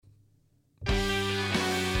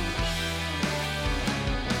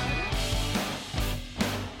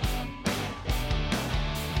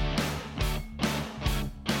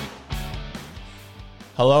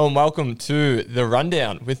Hello and welcome to The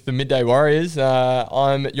Rundown with the Midday Warriors.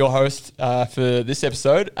 I'm your host for this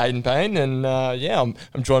episode, Aidan Payne, and I'm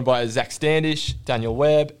joined by Zach Standish, Daniel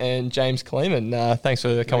Webb, and James Kleeman. Thanks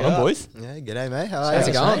for coming on, boys. Yeah, g'day, mate. How are How's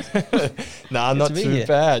you? it going? Nah, not too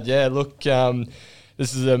bad. Yeah, look,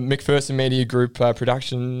 this is a McPherson Media Group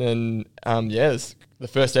production, and it's the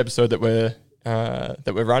first episode that we're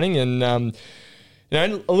running, and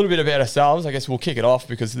a little bit about ourselves. I guess we'll kick it off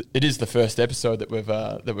because it is the first episode that we've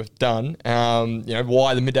done.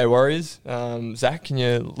 Why the Midday Warriors? Zach, can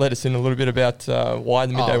you let us in a little bit about why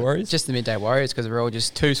the Midday Warriors? Just the Midday Warriors because we're all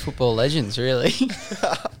just two football legends, really.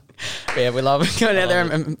 Yeah, we love going out there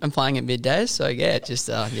and playing at middays.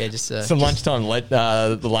 So some lunchtime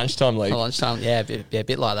the lunchtime league. Lunchtime, a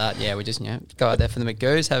bit like that. Yeah, we just go out there for the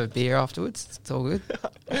McGoos, have a beer afterwards. It's all good.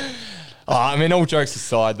 All jokes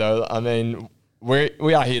aside, though,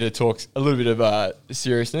 we are here to talk a little bit of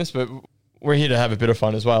seriousness, but we're here to have a bit of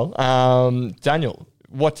fun as well. Daniel,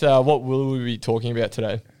 what will we be talking about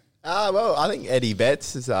today? I think Eddie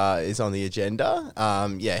Betts is on the agenda.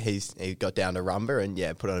 He got down to Rumba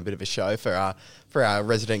and put on a bit of a show for our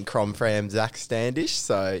resident Crom-Fram Zach Standish.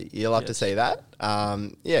 So you'll have to see that.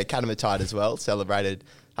 Cadama Tide as well celebrated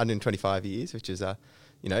 125 years, which is a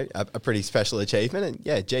pretty special achievement.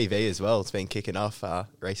 And GV as well. It's been kicking off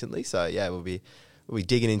recently. So we'll be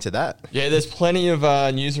digging into that. Yeah, there's plenty of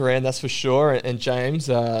news around, that's for sure. And James,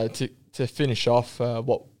 to finish off,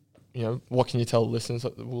 what can you tell the listeners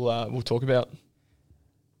that we'll talk about?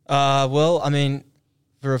 For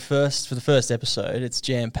the first episode, it's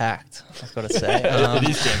jam packed. I've got to say, it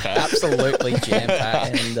is jam packed, absolutely jam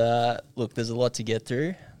packed. And look, there's a lot to get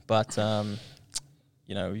through, but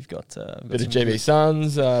we've got a bit of GB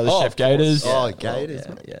Suns, the Chef Gators. Gators.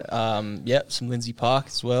 Some Lindsay Park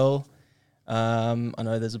as well. I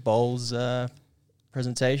know there's a bowls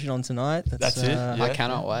presentation on tonight. That's it. I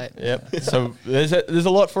cannot wait. Yep. So there's a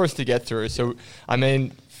lot for us to get through. So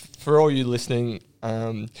for all you listening,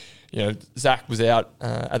 Zach was out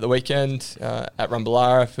at the weekend at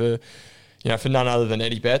Rumballara for none other than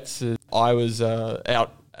Eddie Betts. I was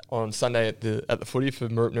out on Sunday at the footy for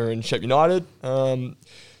Mooroopna and Shep United.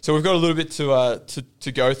 So we've got a little bit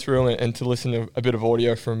to go through and to listen to a bit of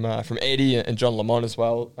audio from Eddie and John Lamont as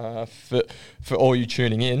well for all you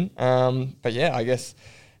tuning in. I guess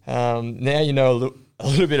now you know a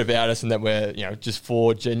little bit about us and that we're just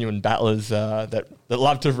four genuine battlers that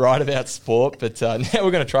love to write about sport. But now we're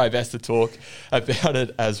going to try our best to talk about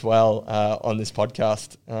it as well on this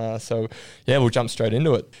podcast. We'll jump straight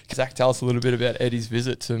into it. Zach, tell us a little bit about Eddie's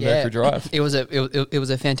visit to Mercury Drive. It was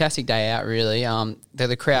a fantastic day out, really.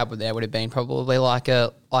 The crowd there would have been probably like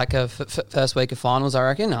a first week of finals, I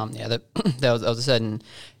reckon. There was a certain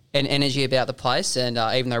energy about the place, and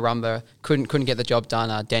even though Rumba couldn't get the job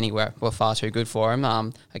done, Denny were far too good for him.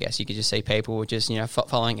 I guess you could just see people were just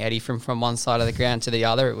following Eddie from one side of the ground to the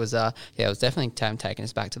other. It was it was definitely taking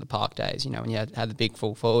us back to the park days. When you had the big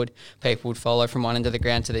full forward, people would follow from one end of the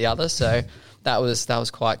ground to the other. So that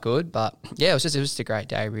was quite good. But it was just a great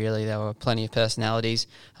day, really. There were plenty of personalities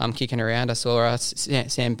kicking around. I saw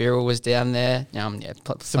Sam Birrell was down there.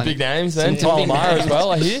 Some big names then. Tyler Meyer as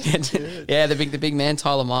well, I hear. The big man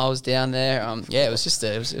Tyler Meyer was down there. It was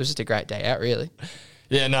just a great day out, really.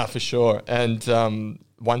 Yeah, no, for sure. And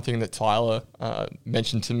one thing that Tyler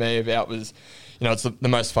mentioned to me about was, it's the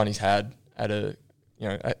most fun he's had at a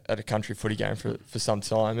country footy game for some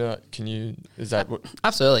time. Is that what?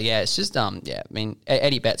 Absolutely, yeah. It's just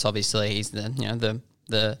Eddie Betts, obviously, he's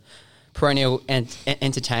the perennial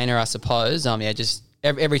entertainer, I suppose. Just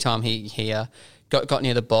every time he got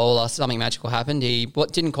near the ball or something magical happened. He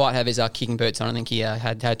didn't quite have his kicking boots on. I think he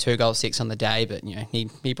had 2 goals, 6 on the day, but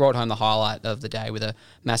he brought home the highlight of the day with a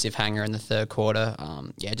massive hanger in the third quarter.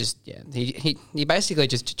 He basically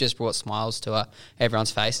just brought smiles to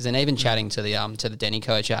everyone's faces, and even chatting to the Denny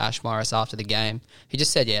coach Ash Morris after the game, he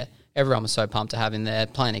just said everyone was so pumped to have him there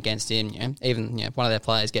playing against him. Even one of their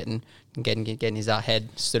players getting his head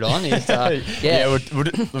stood on. We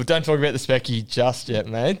don't talk about the Specky just yet,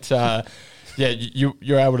 mate.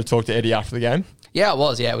 You're able to talk to Eddie after the game? Yeah, it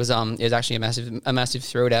was. Yeah, it was actually a massive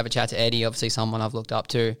thrill to have a chat to Eddie. Obviously, someone I've looked up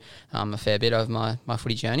to a fair bit over my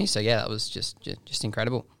footy journey. So that was just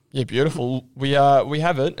incredible. Yeah, beautiful. We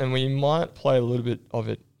have it, and we might play a little bit of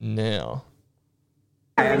it now.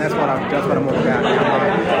 And that's what I'm all about.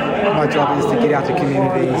 My job is to get out to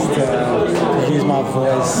communities, to use my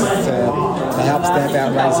voice, to help stamp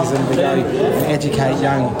out racism, to go and educate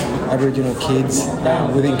young Aboriginal kids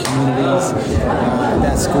within communities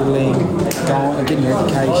about schooling, getting their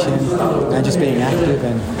education, and just being active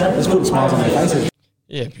and just putting smiles on their faces.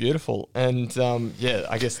 Yeah, beautiful. And yeah,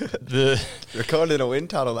 I guess the Recorded in a wind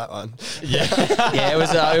tunnel, that one. Yeah, it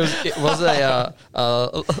was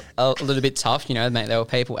a little bit tough, you know, mate. There were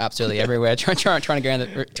people absolutely everywhere trying to get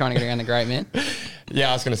around the great man. yeah,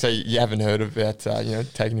 I was going to say you haven't heard about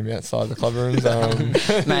taking him outside the club rooms,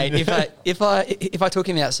 Mate, if I took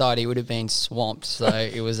him outside, he would have been swamped. So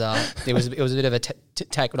it was a bit of a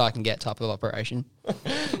take what I can get type of operation.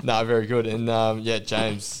 No, very good. And yeah,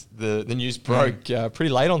 James, the news broke pretty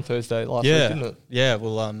late on Thursday last week, didn't it? Yeah,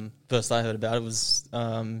 well, first I heard about it was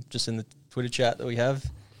just in the Twitter chat that we have.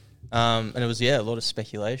 And it was, a lot of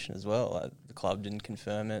speculation as well. The club didn't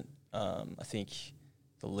confirm it. I think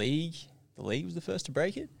the league was the first to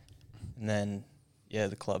break it. And then,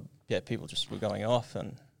 the club, people just were going off,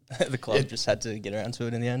 and the club just had to get around to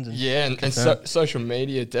it in the end. And social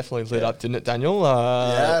media definitely lit up, didn't it, Daniel?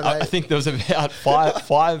 Yeah, I think there was about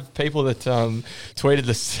five people that tweeted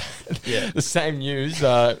the same news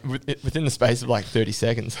within the space of like 30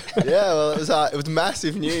 seconds. Yeah, well, it was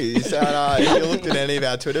massive news. And if you looked at any of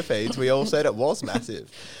our Twitter feeds, we all said it was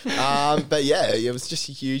massive. But yeah, it was just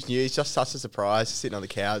huge news, just such a surprise, just sitting on the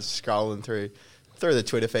couch, scrolling through the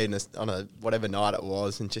Twitter feed on a whatever night it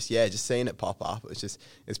was, and just seeing it pop up,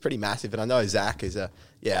 it's pretty massive. And I know Zach is as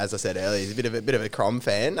I said earlier, he's a bit of a Crom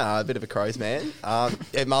fan, a bit of a Crows man.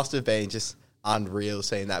 It must have been just unreal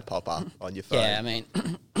seeing that pop up on your phone. Yeah, I mean,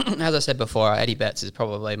 as I said before, Eddie Betts is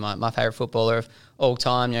probably my favourite footballer of all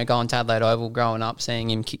time. You know, going to Adelaide Oval, growing up,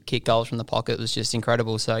 seeing him kick goals from the pocket was just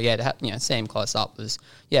incredible. So yeah, to see him close up was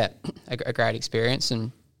a great experience.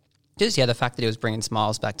 And just the fact that he was bringing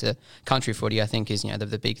smiles back to country footy, I think, is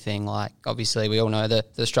the big thing. Like, obviously, we all know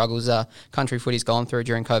the struggles country footy's gone through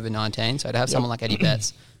during COVID-19. So to have someone like Eddie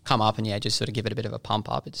Betts come up and just sort of give it a bit of a pump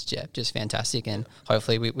up, it's just fantastic. And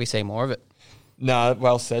hopefully we see more of it. No,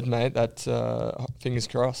 well said, mate. That fingers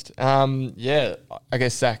crossed. I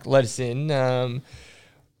guess Zach, let us in.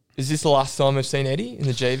 Is this the last time we've seen Eddie in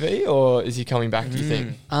the GV, or is he coming back, do you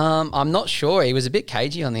think? I'm not sure. He was a bit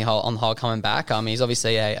cagey on the whole coming back. He's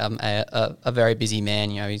obviously a very busy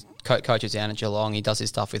man. You know, he coaches down at Geelong. He does his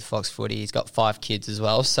stuff with Fox Footy. He's got 5 kids as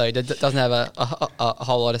well, so he doesn't have a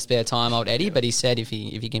whole lot of spare time, old Eddie. But he said if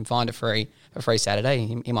he can find a free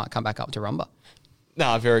Saturday, he might come back up to Rumba.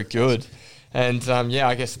 No, very good. And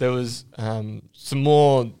I guess there was some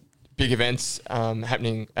more big events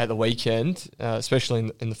happening at the weekend,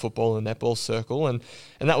 especially in the football and netball circle, and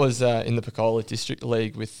that was in the Pecola District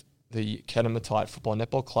League with the Catamatite Football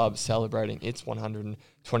Netball Club celebrating its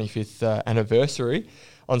 125th anniversary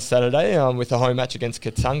on Saturday with a home match against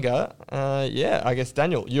Kattunga. I guess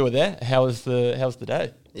Daniel, you were there. How was the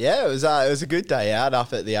day? Yeah, it was a good day out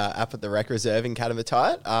up at the Rec Reserve in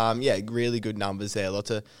Catamatite. Really good numbers there. Lots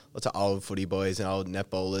of old footy boys and old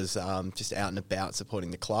netballers just out and about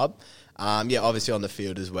supporting the club. Obviously on the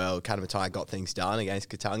field as well. Catamatite got things done against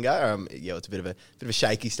Kattunga. It's a bit of a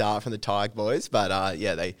shaky start from the Tig boys, but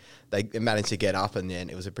they managed to get up, and then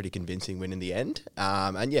it was a pretty convincing win in the end.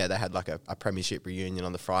 They had like a premiership reunion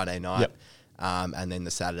on the Friday night, and then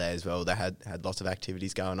the Saturday as well. They had lots of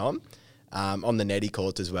activities going on. On the Netty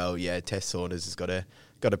court as well, Tess Saunders has got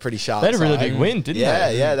a pretty sharp. They had a really side. big win, didn't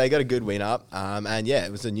they? Yeah, they got a good win up.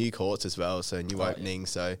 It was a new courts as well, so new opening.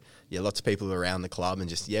 So lots of people around the club, and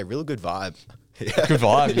just real good vibe. Good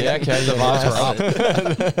vibe, okay. The vibes were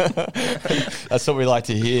up. That's what we like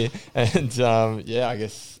to hear. And I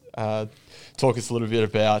guess talk us a little bit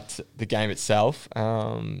about the game itself.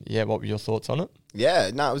 What were your thoughts on it?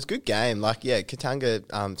 Yeah, no, it was a good game.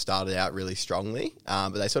 Kattunga started out really strongly,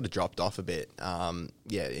 but they sort of dropped off a bit.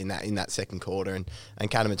 In that second quarter, and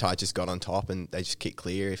Catamatite just got on top, and they just kicked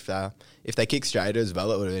clear. If they kicked straighter as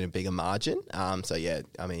well, it would have been a bigger margin.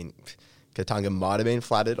 Kattunga might have been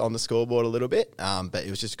flattered on the scoreboard a little bit, but it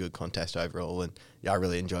was just a good contest overall, and I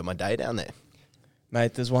really enjoyed my day down there.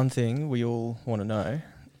 Mate, there's one thing we all want to know.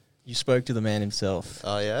 You spoke to the man himself.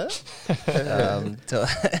 Oh, yeah?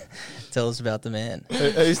 Tell us about the man.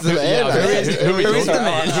 Who's the man? Who is the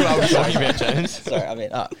man? Who are we talking about, James? Sorry,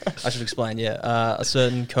 I should explain, a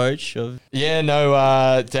certain coach of...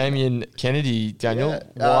 Damien Kennedy, Daniel.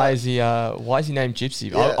 Why is he named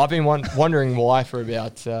Gypsy? Yeah. I've been wondering why for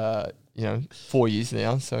about 4 years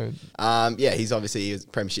now. So he's obviously a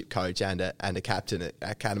premiership coach and a captain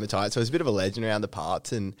at Catamatite, so he's a bit of a legend around the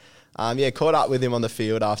parts, and caught up with him on the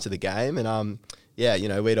field after the game, and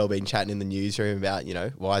we'd all been chatting in the newsroom about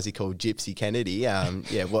why is he called Gypsy Kennedy?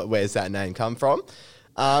 Where's that name come from?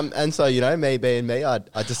 And so, me being me, I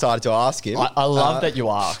decided to ask him. I love that you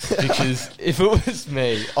asked, because if it was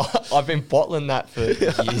me, I've been bottling that for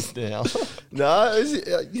years now. No, it was,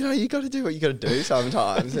 you got to do what you got to do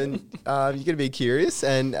sometimes, and you got to be curious,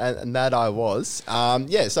 and that I was.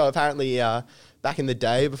 So apparently, back in the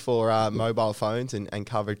day before mobile phones and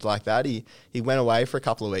coverage like that, he went away for a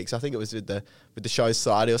couple of weeks. I think it was with the Show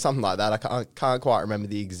Society or something like that. I can't quite remember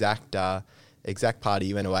the exact party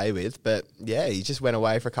he went away with, but yeah, he just went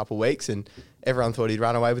away for a couple of weeks, and everyone thought he'd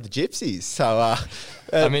run away with the Gypsies. So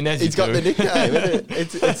he's got the nickname, and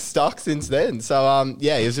it's stuck since then. So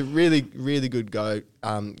he was a really, really good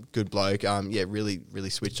good bloke. Really, really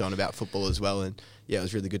switched on about football as well, and it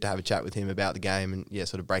was really good to have a chat with him about the game and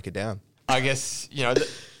sort of break it down. I guess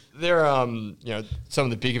there are some of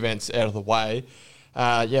the big events out of the way.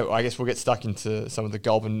 I guess we'll get stuck into some of the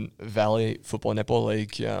Goulburn Valley Football Netball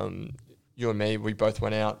League. You and me, we both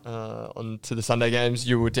went out onto the Sunday games.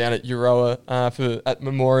 You were down at Euroa at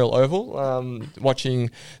Memorial Oval, watching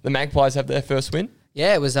the Magpies have their first win.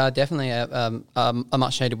 Yeah, it was definitely a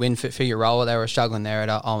much-needed win for Euroa. They were struggling there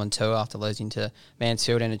at 0-2 after losing to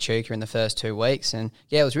Mansfield and Echuca in the first 2 weeks. And,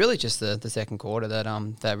 it was really just the second quarter that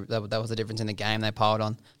was the difference in the game. They piled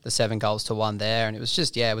on the 7-1 there. And it was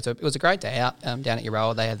just, it was a great day out down at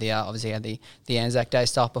Euroa. They had the Anzac Day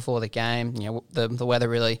stuff before the game. The weather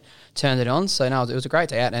really turned it on. So, no, it was a great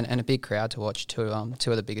day out and a big crowd to watch two of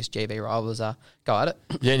the biggest GB rivals go at it.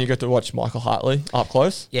 Yeah, and you got to watch Michael Hartley up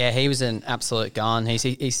close. Yeah, he was an absolute gun.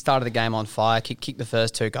 He started the game on fire, kicked the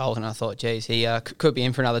first 2 goals, and I thought, geez, he could be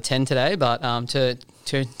in for another 10 today. But to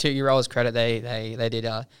Euroa's credit, they did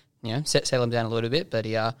settle him down a little bit, but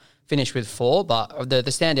he finished with 4. But the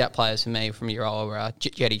standout players for me from Euroa were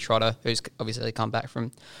Jetty Trotter, who's obviously come back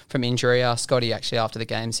from injury. Scotty actually after the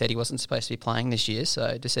game said he wasn't supposed to be playing this year,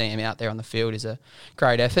 so to see him out there on the field is a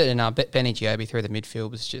great effort. And Benny Giobi through the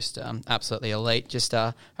midfield was just absolutely elite. Just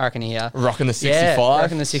I reckon he rocking the 65. Yeah,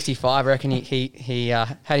 rocking the 65. I reckon he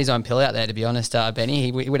had his own pill out there, to be honest. Benny,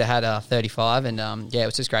 he would have had 35. And it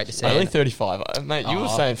was just great to see. Only 35, mate. You were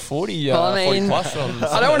saying 40. 40 plus. On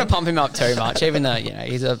I don't want to pump him up too much, even though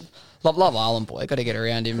he's a Love Island boy, got to get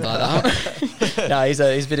around him, but no, he's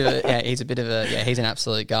a bit of a he's an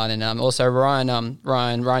absolute gun, and also Ryan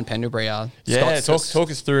Pendlebury. Talk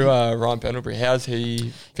us through Ryan Pendlebury. How's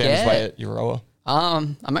he found his way at Euroa?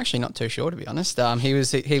 I'm actually not too sure, to be honest. He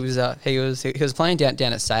was playing down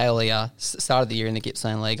at Sale. He started the year in the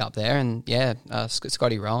Gippsland League up there, and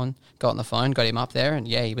Scotty Rowan got on the phone, got him up there, and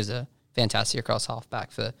he was a fantastic across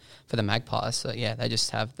halfback for the Magpies. So they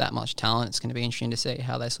just have that much talent. It's going to be interesting to see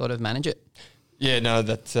how they sort of manage it. Yeah, no,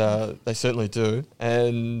 that they certainly do.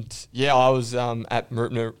 And I was at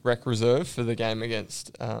Mooroopna Rec Reserve for the game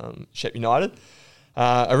against Shep United.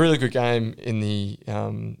 A really good game in the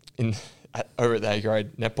over at the A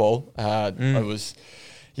grade netball. It was,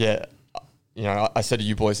 I said to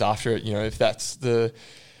you boys after it, if that's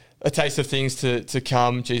a taste of things to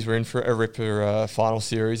come. Geez, we're in for a ripper final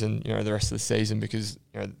series and the rest of the season, because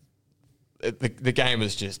the game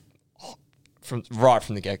was just from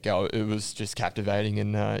the get go. It was just captivating,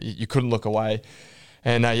 and you couldn't look away.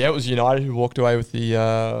 And it was United who walked away with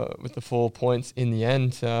the 4 points in the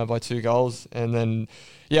end by 2 goals. And then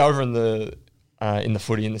over in the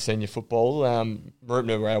footy, in the senior football,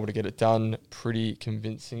 Mooroopna were able to get it done pretty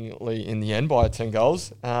convincingly in the end by 10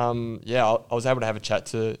 goals. I was able to have a chat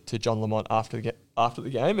to John Lamont after the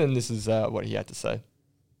game, and this is what he had to say.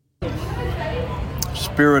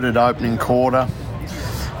 Spirited opening quarter,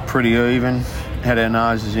 pretty even, had our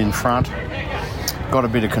noses in front, got a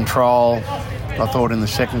bit of control, I thought, in the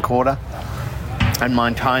second quarter, and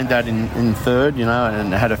maintained that in third,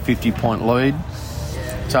 and had a 50-point lead.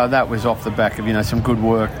 So that was off the back of, some good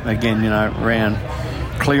work, again, around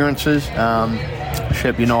clearances.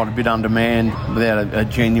 Shep United a bit undermanned without a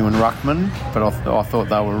genuine ruckman, but I thought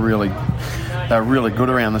they were really good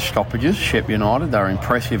around the stoppages. Shep United, they were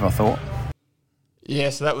impressive, I thought.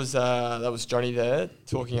 Yeah, so that was Johnny there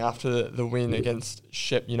talking after the win against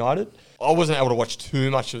Shep United. I wasn't able to watch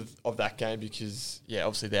too much of that game because,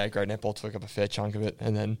 obviously the A-grade netball took up a fair chunk of it,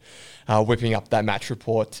 and then whipping up that match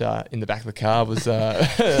report in the back of the car was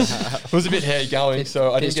was a bit hairy going.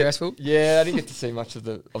 So I didn't stressful. I didn't get to see much of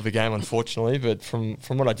the game, unfortunately. But from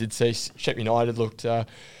what I did see, Shep United looked.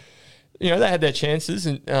 They had their chances,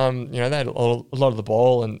 and they had a lot of the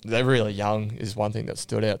ball, and they're really young is one thing that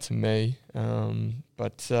stood out to me.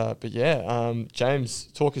 James,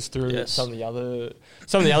 talk us through some of the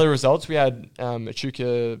other results. We had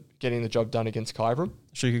Echuca getting the job done against Kyabram.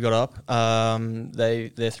 Echuca got up.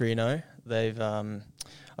 They're 3-0. They've. I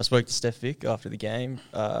spoke to Steph Vick after the game.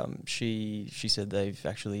 She said they've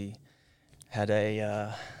actually had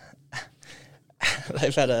a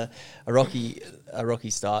they've had a rocky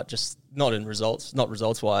start. Just not results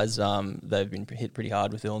wise. They've been hit pretty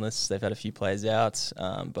hard with illness. They've had a few players out,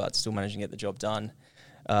 but still managing to get the job done.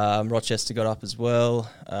 Rochester got up as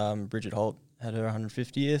well. Bridget Holt had her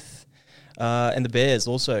 150th. And the Bears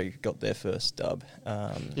also got their first dub.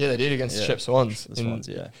 Yeah, they did against the Shep Swans. The Swans,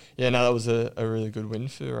 yeah. Yeah, no, that was a really good win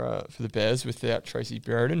for the Bears without Tracy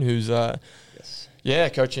Brereton, who's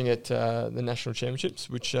coaching at the national championships,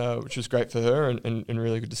 which was great for her and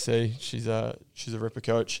really good to see. She's a ripper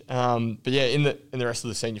coach. But yeah, in the rest of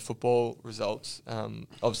the senior football results,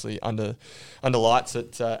 obviously under lights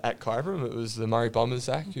at Kyabram, it was the Murray Bombers,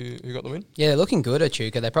 Zach, who got the win. Yeah, they're looking good at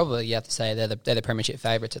Chuka. They probably, you have to say, they're the premiership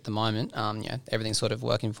favourites at the moment. Everything's sort of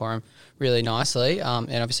working for them really nicely.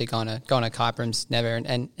 And obviously going to Kyabram's never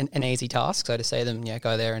an easy task. So to see them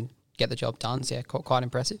go there and get the job done is quite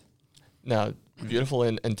impressive. No, beautiful.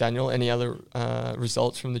 And Daniel, any other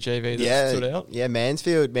results from the JV that stood out? Yeah,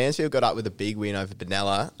 Mansfield got up with a big win over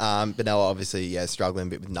Benalla. Benalla obviously struggling a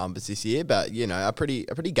bit with numbers this year, but a pretty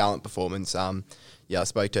gallant performance. I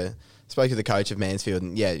spoke to the coach of Mansfield,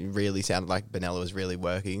 and it really sounded like Benalla was really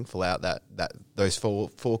working full out those four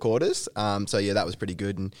quarters. That was pretty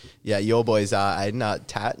good. And your boys Aiden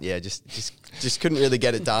Tat, just couldn't really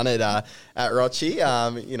get it done at Rochi.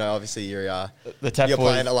 Obviously you're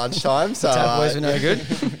playing at lunchtime, so Tat boys are no good.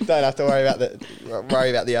 Don't have to worry about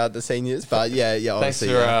the seniors. But obviously.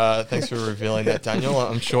 Thanks for revealing that, Daniel.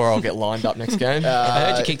 I'm sure I'll get lined up next game. I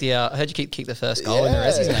heard you kick the first goal in the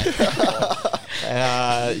Resies, mate.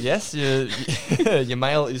 Yes, your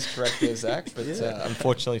mail is correct there, Zach. But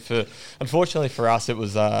unfortunately for us, it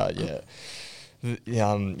was all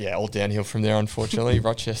downhill from there. Unfortunately,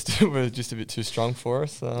 Rochester were just a bit too strong for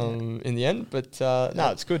us in the end. But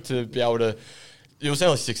it's good to be able to. It was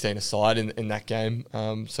only 16 aside in that game.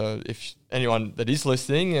 So if anyone that is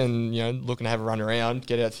listening and looking to have a run around,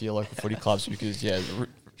 get out to your local footy clubs because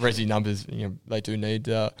Resi numbers, they do need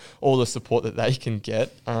all the support that they can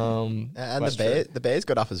get. And the Bears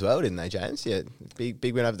got up as well, didn't they, James? Yeah,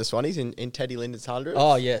 big win over the Swannies in Teddy Linden's 100.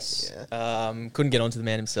 Oh, yes. Yeah. Couldn't get onto the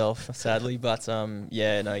man himself, sadly, but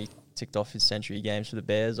he ticked off his century games for the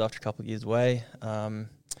Bears after a couple of years away. A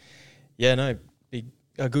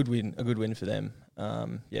good win for them.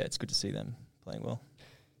 It's good to see them playing well.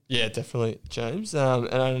 Yeah, definitely, James.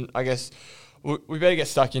 And I guess we better get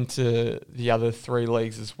stuck into the other three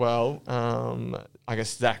leagues as well. I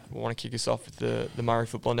guess, Zach, want to kick us off with the Murray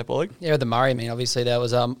Football Netball League? Yeah, the Murray, obviously there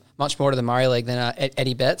was much more to the Murray League than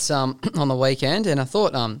Eddie Betts on the weekend. And I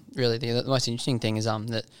thought really the most interesting thing is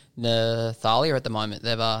that the Thalia at the moment,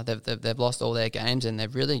 they've lost all their games and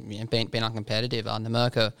they've really been uncompetitive.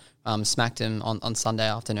 Namerka smacked them on Sunday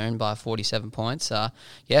afternoon by 47 points. So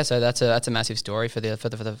that's a massive story for the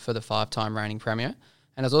 5-time reigning premier.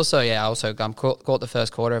 And it was also, caught the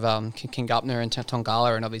first quarter of Kingupner and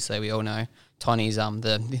Tongala, and obviously we all know Tony's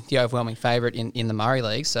the overwhelming favourite in the Murray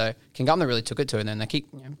League. So Kingupner really took it to, and then they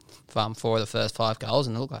kicked 4 of the first 5 goals,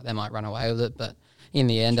 and it looked like they might run away with it. But in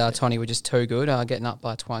the end, Tony were just too good, getting up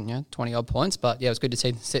by 20 odd points. But it was good to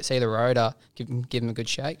see the road give them a good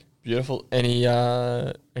shake. Beautiful. Any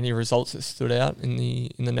results that stood out in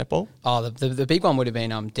the netball? Oh, the big one would have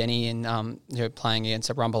been Denny and playing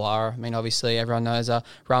against Rumballara. Obviously everyone knows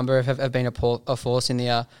Rumba have been a force in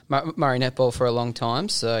the Murray netball for a long time.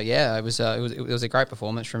 So it was a great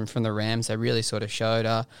performance from the Rams. They really sort of showed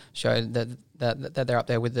that they're up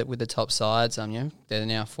there with the top sides. They're now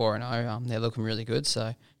 4-0. They're looking really good.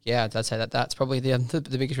 So I'd say that's probably the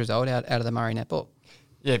biggest result out of the Murray netball.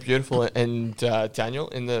 Yeah, beautiful. And Daniel,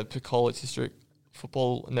 in the Picola District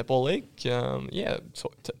Football Netball League, can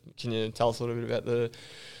you tell us a little bit about the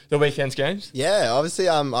weekend's games? Yeah, obviously,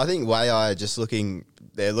 I think Waiai are just looking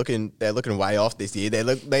way off this year. They're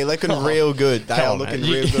looking real good. They are looking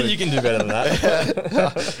real good. You can do better than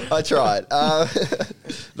that. I tried.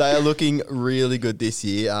 They are looking really good this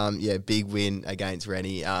year. Big win against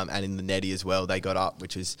Rennie, and in the Netty as well. They got up,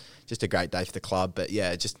 which was just a great day for the club. But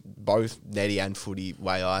just both Netty and Footy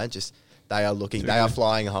Waiai they are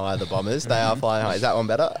flying high, the Bombers. They are flying high. Is that one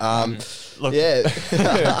better?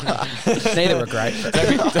 Neither were great.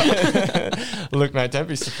 Look, mate, don't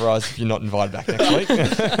be surprised if you're not invited back next week.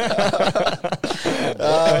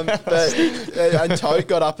 And Tote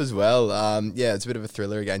got up as well. It's a bit of a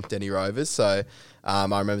thriller against Denny Rovers. So I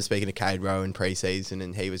remember speaking to Cade Rowe in pre-season,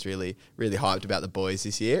 and he was really, really hyped about the boys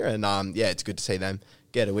this year. And it's good to see them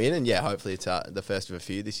get a win. And hopefully it's the first of a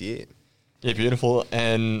few this year. Yeah, beautiful.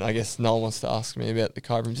 And I guess no one wants to ask me about the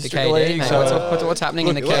Kyabram The District KD, League. mate. So What's happening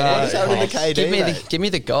in the What is KD? happening in the KD, mate? Give me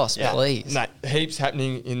the goss, please. No, heaps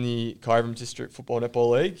happening in the Kyabram District Football Netball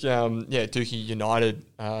League. Dookie United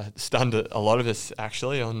stunned a lot of us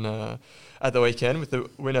actually on at the weekend with the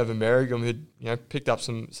win over Merrigum, who'd picked up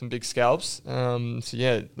some big scalps.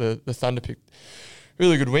 The Thunder picked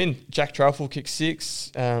really good win. Jack Truffle kicked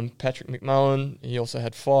 6. Patrick McMullen, he also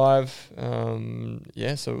had 5.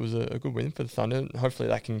 So it was a good win for the Thunder. Hopefully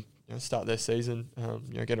they can start their season,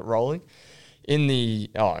 get it rolling.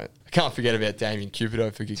 I can't forget about Damien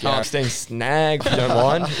Cupido for Garrett. Snag, if you don't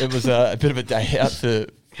mind. It was a bit of a day out for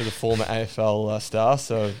the former AFL star.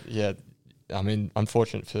 So, yeah, I mean,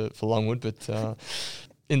 unfortunate for Longwood, but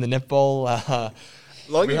in the netball...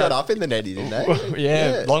 Longwood got up in the netty, didn't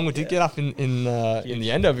they? Longwood did get up in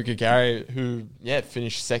the end over Gagari, who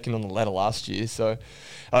finished second on the ladder last year. So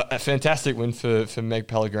a fantastic win for Meg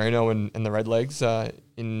Pellegrino and the Redlegs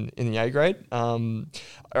in the A grade. I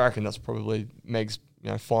reckon that's probably Meg's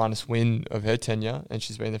finest win of her tenure, and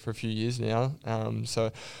she's been there for a few years now.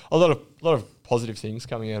 So a lot of positive things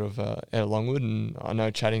coming out of Longwood, and I know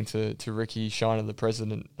chatting to Ricky Shiner, the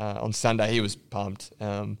president, on Sunday, he was pumped.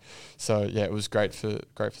 It was great for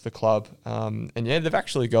the club, they've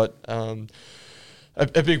actually got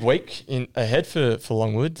a big week ahead for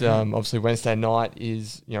Longwood. Obviously Wednesday night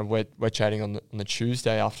is we're chatting on the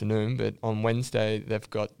Tuesday afternoon, but on Wednesday they've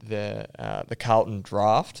got the Carlton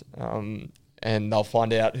draft, and they'll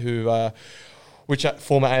find out which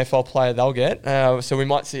former AFL player they'll get. So we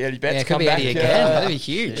might see Eddie Betts come back. Eddie again. That'd be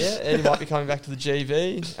huge. Yeah, Eddie might be coming back to the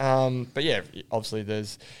GV. Obviously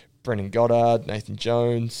there's Brendan Goddard, Nathan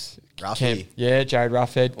Jones, Ruffy. Jared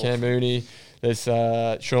Ruffhead, Cam Mooney. There's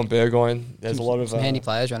Sean Burgoyne. There's a lot of some handy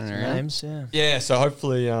players running around. Names, Yeah, so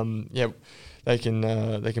hopefully, they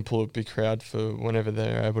can pull a big crowd for whenever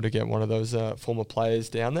they're able to get one of those former players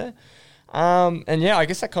down there. I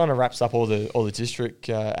guess that kind of wraps up all the district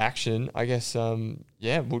action. I guess we'll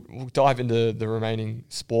dive into the remaining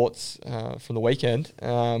sports from the weekend.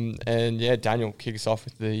 Daniel, kick us off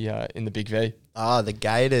with the in the Big V. The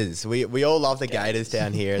Gators. We all love the Gators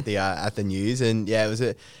down here at the News, and it was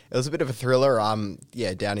a bit of a thriller.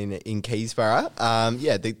 Down in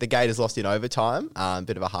Keysborough. The Gators lost in overtime.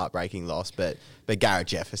 Bit of a heartbreaking loss, but Garrett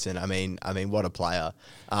Jefferson. I mean, what a player!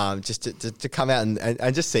 Just to come out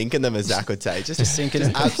and just sinking them, as Zach would say, just sinking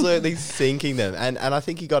them, absolutely sinking them. And I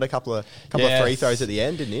think he got a couple of free throws at the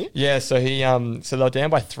end, didn't he? Yeah. So he so they were down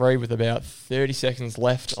by 3 with about 30 seconds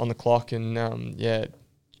left on the clock, and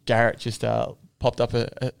Garrett just popped up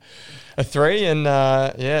a 3 and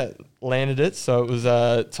landed it. So it was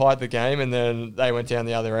tied the game, and then they went down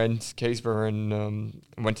the other end, Keysborough, and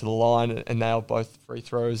went to the line and nailed both free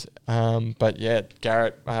throws.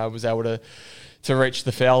 Garrett was able to reach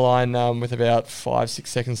the foul line with about 5-6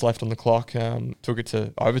 seconds left on the clock. Took it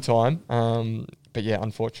to overtime.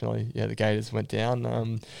 Unfortunately, the Gators went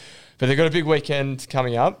down. But they've got a big weekend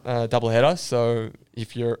coming up, doubleheader. So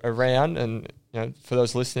if you're around, and for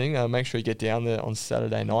those listening, make sure you get down there on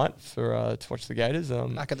Saturday night to watch the Gators.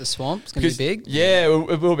 Back at the Swamp, it's going to be big. Yeah,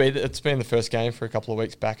 it will be. It's been the first game for a couple of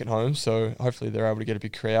weeks back at home, so hopefully they're able to get a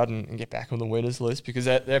big crowd and get back on the winners list, because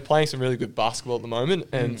they're playing some really good basketball at the moment,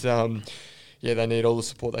 and they need all the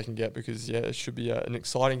support they can get, because it should be an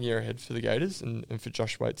exciting year ahead for the Gators and for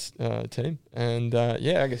Josh Waite's team. And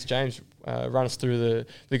I guess James, run us through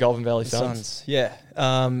the Goulburn Valley Suns. Yeah.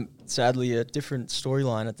 Sadly, a different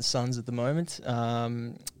storyline at the Suns at the moment.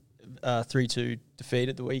 3-2 defeat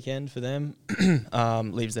at the weekend for them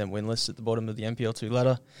leaves them winless at the bottom of the NPL2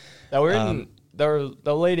 ladder. They were they were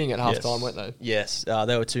leading at halftime, weren't they? Yes,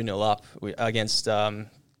 they were 2-0 up against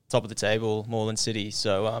top of the table Moreland City.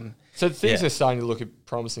 So things are starting to look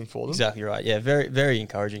promising for them. Exactly right. Yeah, very, very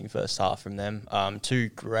encouraging first half from them. 2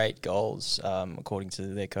 great goals, according to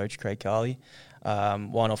their coach, Craig Carley.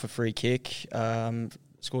 One off a free kick,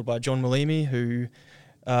 scored by John Malimi, who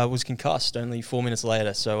was concussed only 4 minutes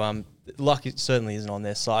later. So luck certainly isn't on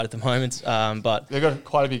their side at the moment. But they've got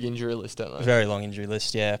quite a big injury list, don't they? Very long injury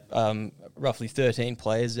list, yeah. Roughly 13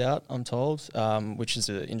 players out, I'm told, which is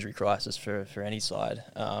an injury crisis for any side.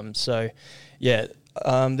 They're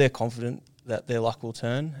confident that their luck will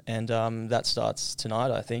turn, and that starts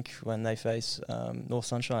tonight, I think, when they face North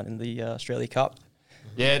Sunshine in the Australia Cup.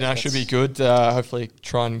 Yeah, no, it should be good. Hopefully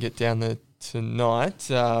try and get down there tonight.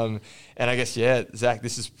 And I guess, Zach,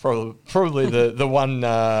 this is probably the one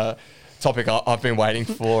topic I've been waiting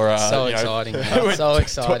for. Exciting. So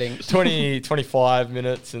exciting. 25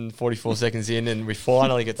 minutes and 44 seconds in, and we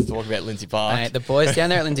finally get to talk about Lindsay Park. Mate, the boys down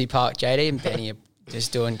there at Lindsay Park, JD and Benny, are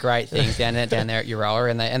just doing great things down there at Euroa,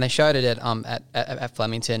 and they showed it at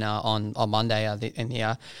Flemington on Monday in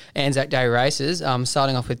the Anzac Day races.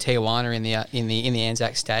 Starting off with Tijuana in the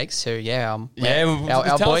Anzac Stakes. So tell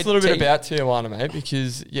us a little bit about Tijuana, mate,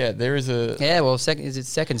 because there is a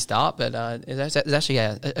second start, but there's actually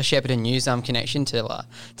a Shepparton News connection to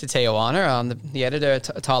Tijuana. The editor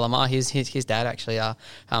Tyler Marr, his dad actually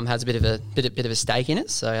has a bit of a stake in it.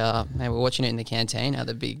 So we're watching it in the canteen.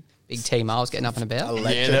 The big T Miles getting up and about.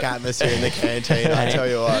 Electric atmosphere in the canteen, I tell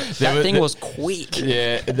you what. That thing was quick.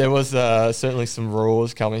 Yeah, there was certainly some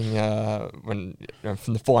roars coming when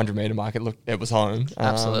from the 400 metre mark. It was home.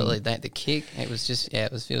 Absolutely, the kick. It was just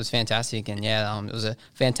it was fantastic, and it was a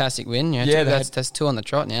fantastic win. That's 2 on the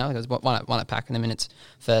trot now. It was one at Pakenham in its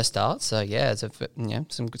first start. So it's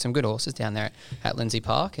some good horses down there at Lindsay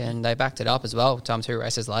Park, and they backed it up as well. 2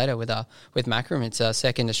 races later with Macram. It's a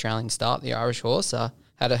second Australian start. The Irish horse.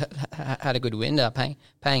 Had a good win, paying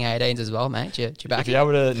 18s as well, mate. You back if you're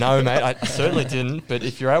able to, no, mate, I certainly didn't. But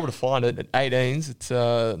if you're able to find it at 18s, it's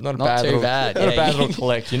not too bad. Not a bad little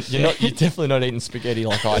collect. You're definitely not eating spaghetti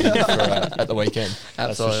like I did at the weekend.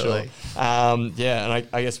 Absolutely. That's for sure. And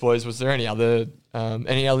I guess, boys, was there any other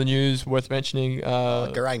news worth mentioning?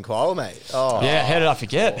 Garang Quoll, mate. How did I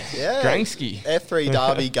forget? Grangsky. F3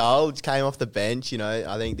 Derby goal came off the bench.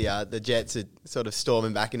 I think the Jets are sort of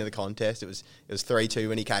storming back into the contest. It was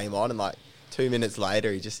 3-2 when he came on, and like 2 minutes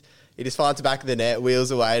later, he just finds the back of the net,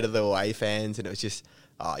 wheels away to the away fans, and it was just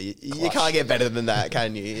you can't get better than that,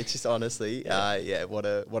 can you? It's just honestly, what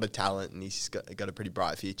a talent, and he's just got a pretty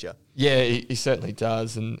bright future. Yeah, he certainly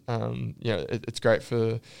does, and it's great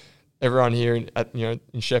for everyone here in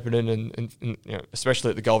Shepparton and especially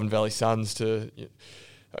at the Golden Valley Suns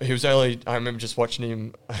he was I remember just watching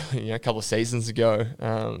him, a couple of seasons ago.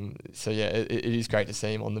 It is great to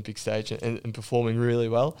see him on the big stage and performing really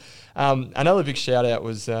well. Another big shout out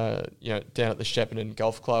was, down at the Shepparton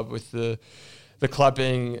Golf Club with the club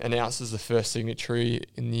being announced as the first signatory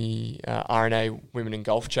in the RNA Women in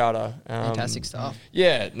Golf Charter. Fantastic stuff.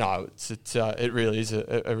 Yeah, no, it really is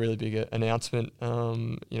a really big announcement.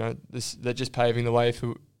 They're just paving the way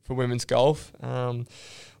for women's golf,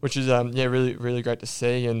 which is really really great to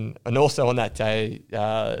see. And also on that day,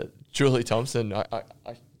 Julie Thompson. I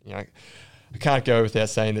can't go without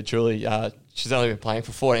saying that Julie. She's only been playing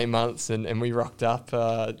for 14 months, and we rocked up,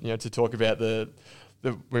 to talk about the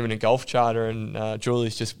Women in Golf Charter, and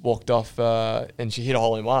Julie's just walked off and she hit a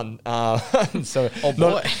hole in one. So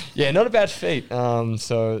not a bad feat.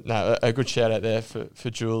 A good shout out there for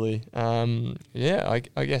Julie. I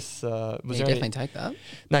guess was you there definitely take that.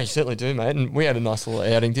 No, you certainly do, mate. And we had a nice little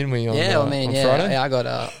outing, didn't we? On Friday? I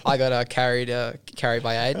got carried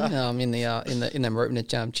by Aiden in the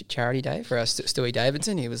Rupert charity day for Stewie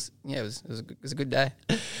Davidson. It was a good day.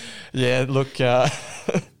 Yeah, look.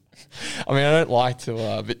 I mean, I don't like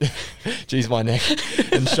to, but geez, my neck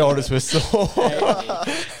and shoulders were sore.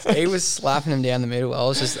 He was slapping him down the middle. I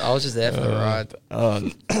was just there for the ride.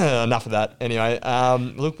 Enough of that. Anyway,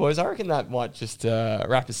 look, boys, I reckon that might just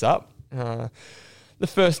wrap us up. The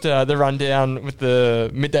first, the rundown with the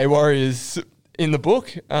Midday Warriors in the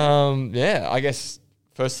book. I guess.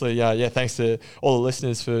 Firstly, thanks to all the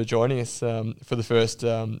listeners for joining us for the first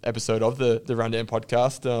episode of the Rundown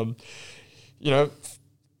podcast.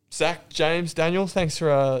 Zach, James, Daniel, thanks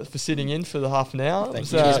for sitting in for the half an hour.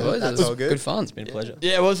 Thank you. That's all good fun. It's been a pleasure.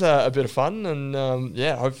 Yeah, it was a bit of fun, and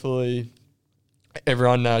hopefully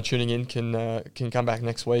everyone tuning in can come back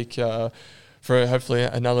next week for hopefully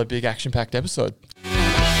another big action-packed episode.